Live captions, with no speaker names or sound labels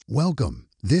Welcome.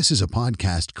 This is a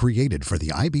podcast created for the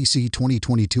IBC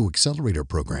 2022 Accelerator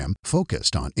Program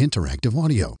focused on interactive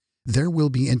audio. There will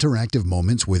be interactive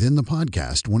moments within the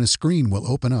podcast when a screen will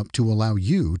open up to allow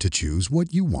you to choose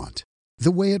what you want.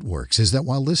 The way it works is that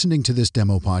while listening to this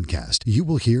demo podcast, you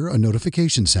will hear a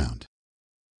notification sound.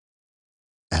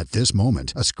 At this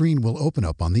moment, a screen will open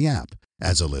up on the app.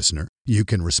 As a listener, you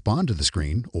can respond to the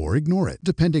screen or ignore it,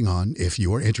 depending on if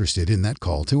you are interested in that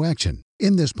call to action.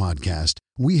 In this podcast,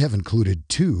 we have included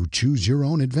 2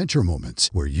 choose-your-own-adventure moments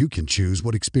where you can choose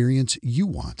what experience you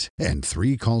want, and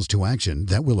 3 calls to action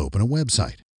that will open a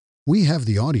website. We have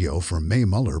the audio from Mae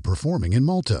Muller performing in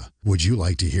Malta. Would you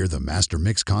like to hear the Master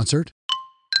Mix concert?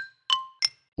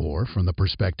 Or from the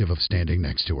perspective of standing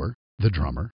next to her, the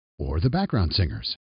drummer, or the background singers?